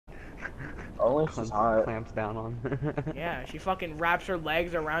Only if she's hot. Clamps down on. Yeah, she fucking wraps her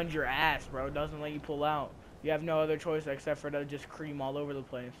legs around your ass, bro. Doesn't let you pull out. You have no other choice except for to just cream all over the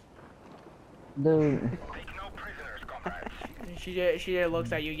place. Dude. She just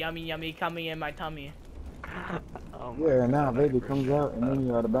looks at you, yummy, yummy, coming in my tummy. Yeah, now baby comes out and then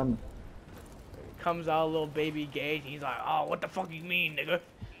you out of bed. Comes out a little baby Gage, and he's like, oh, what the fuck you mean, nigga?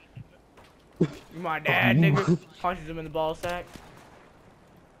 You my dad, nigga. Punches him in the ball sack.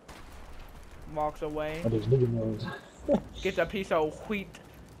 Walks away. Oh, there's nigga nose. Gets a piece of wheat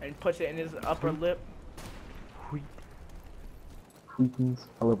and puts it in his upper lip. Wheat. Wheatens.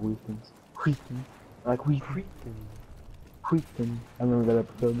 I love Wheatens. Wheaten. I like Wheaten. Wheaten. Wheaten. I remember that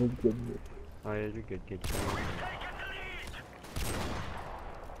episode. It was good. Oh yeah, you're good, kid.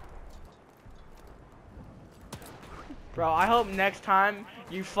 Bro, I hope next time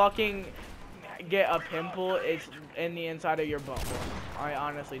you fucking get a pimple, it's in the inside of your butthole. I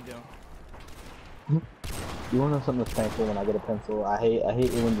honestly do. You wanna know something that's painful when I get a pencil? I hate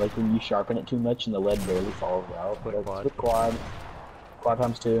it when you sharpen it too much and the lead barely falls out. Split quad. Split quad. Quad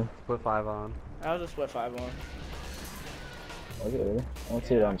times 2. Split 5 on. That was a split 5 on. Okay, really? I don't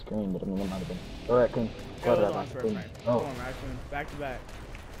see it on screen, but I mean it might have been. Alright, Coon. It Quad was that on on first Coon. night. Oh. Come on, Raccoon. Back to back.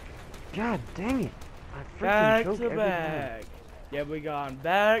 God dang it! I freaking Back choke to every back. Yeah, we gone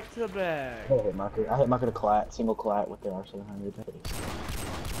back to back. I hit marker. I hit marker to clat, single clat with the R700.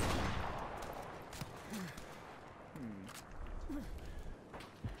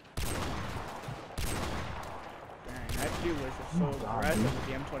 Dang, that dude was just so God, aggressive dude. with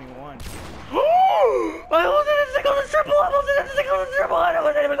the M21. I almost did a stick on the triple! I almost did a stick on the triple! I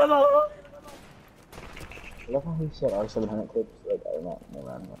almost did it on the I love how he said R700 clips. Like, oh, no,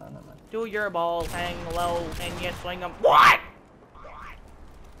 never mind. Do your balls hang low and you swing them. What?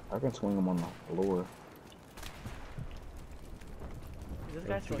 I can swing them on the floor. Is this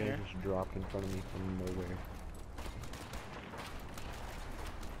guy Those two still guys here? just dropped in front of me from nowhere.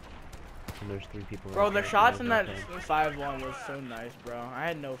 And there's 3 people. Bro, right the there, shots and in they're that jumping. 5-1 was so nice, bro. I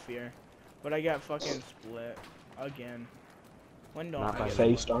had no fear. But I got fucking split. Again. When don't Not I by get Say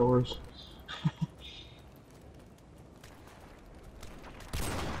split? Star Wars.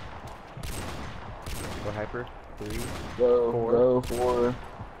 Go hyper. 3, Go, 4, go, 4,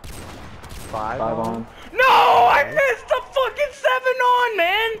 5 5 on. No! I missed the fucking 7 on,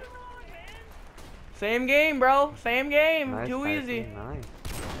 man! Same game, bro. Same game. Nice, Too Tyson, easy. Nice.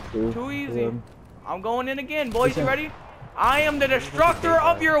 Too easy. Good. I'm going in again, boys. You Listen. ready? I am the destructor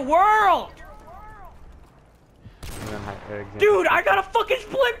of your world! And then example. Dude, I got a fucking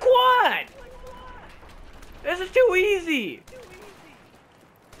split quad! This is too easy!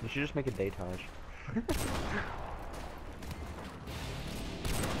 You should just make a Daytage.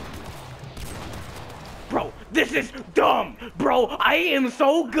 Bro, this is dumb! Bro, I am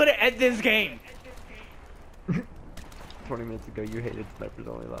so good at this game! 20 minutes ago, you hated snipers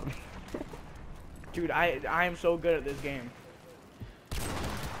only love. Dude, I am so good at this game.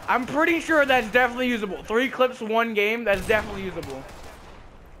 I'm pretty sure that's definitely usable. 3 clips, 1 game, that's definitely usable.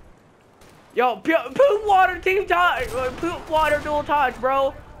 Yo, poop water team touch, poop water dual touch,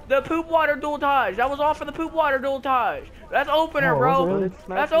 bro. The poop water dual touch. That was all for the poop water dual touch. That's opener, Oh, bro. was it? That's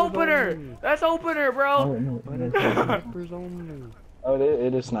Snipers opener. only. That's opener, bro. But it's snipers only. Oh,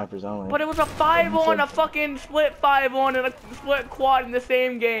 it is snipers only. But it was a 5 on, a fucking split 5 on, and a split quad in the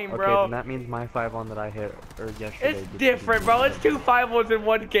same game, Okay, bro. then that means my 5 on that I hit yesterday. It's different, bro. It's 2 5-1s in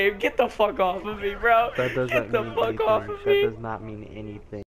one game. Get the fuck off of me, bro. That doesn't Get the mean fuck anything. off of That me. does not mean anything.